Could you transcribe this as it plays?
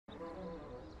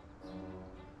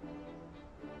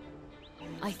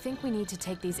I think we need to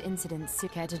take these incidents.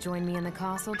 Care to join me in the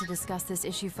castle to discuss this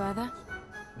issue further?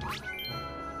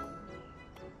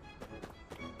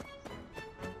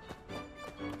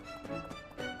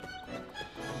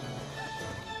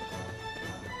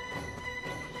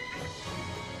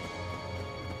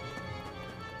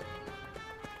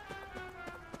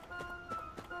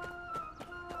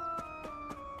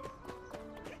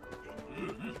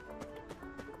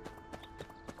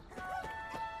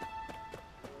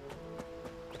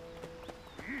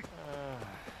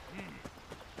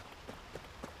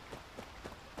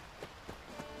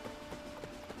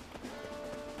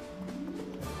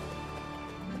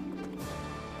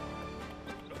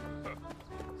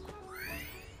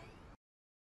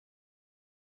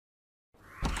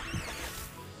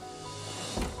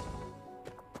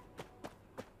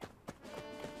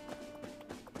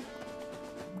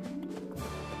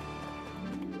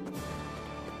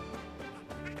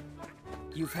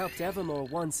 You've helped Evermore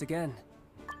once again.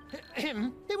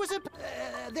 It was a...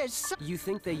 there's... You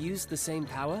think they used the same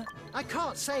power? I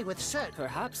can't say with certainty.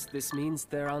 Perhaps this means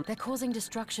they're on... They're causing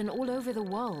destruction all over the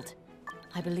world.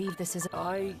 I believe this is...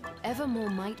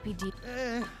 Evermore might be deep...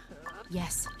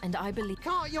 Yes, and I believe...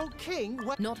 Can't your king...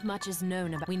 Not much is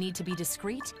known about... We need to be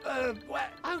discreet.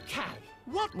 Okay.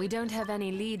 What? We don't have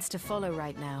any leads to follow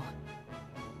right now.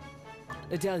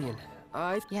 Adelian,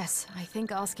 Yes, I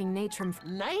think asking Natrum...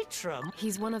 Natrum?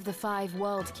 He's one of the 5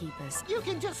 World Keepers. You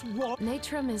can just walk...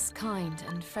 Natrum is kind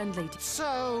and friendly to...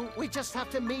 So, we just have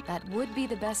to meet... That would be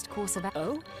the best course of...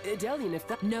 Oh? Adelian, if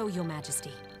that... No, Your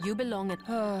Majesty. You belong at...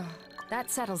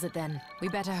 That settles it then. We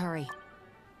better hurry.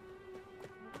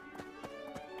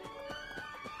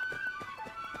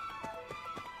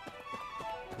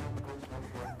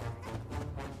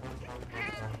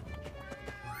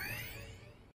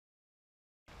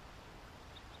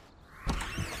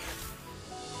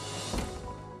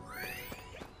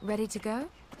 Ready to go?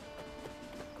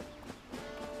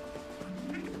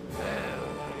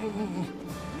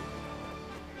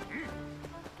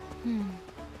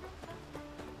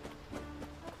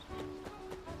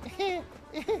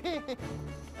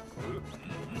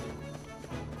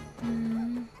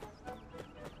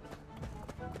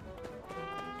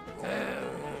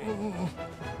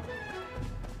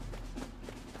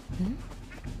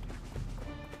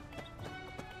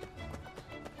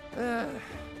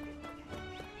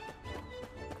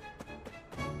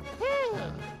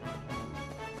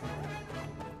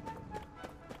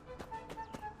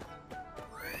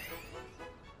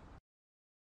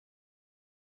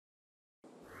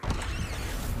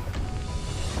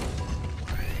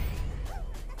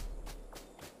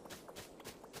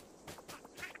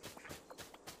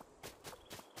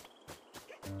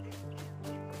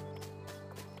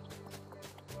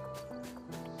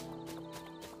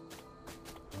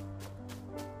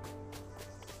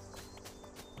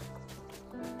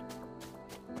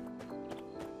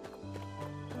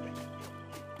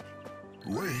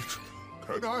 Wait,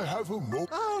 can I have a mo...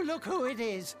 Oh, look who it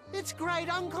is. It's Great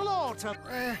Uncle Autumn.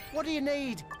 What do you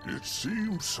need? It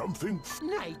seems something...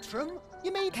 Natrum?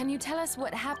 You mean... Can you tell us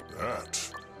what happened?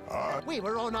 That... We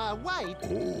were on our way.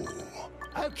 Oh...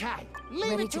 Okay,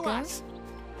 leave Ready it to to go? us.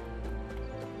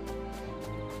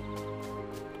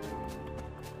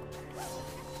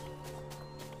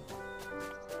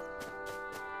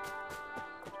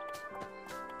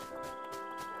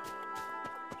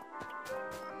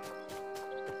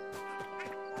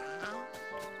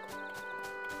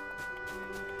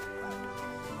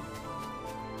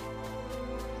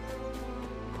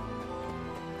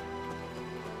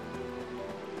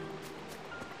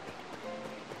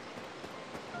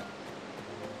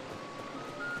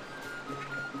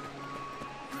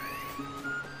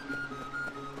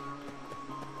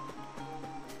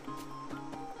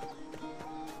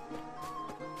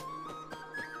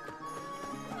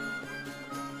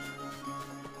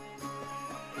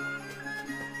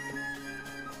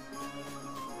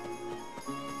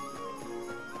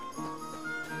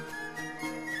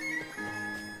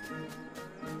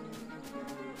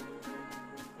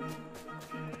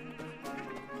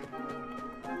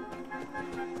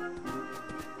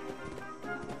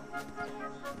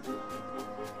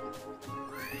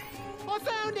 I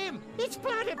found him! It's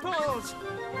Platypus!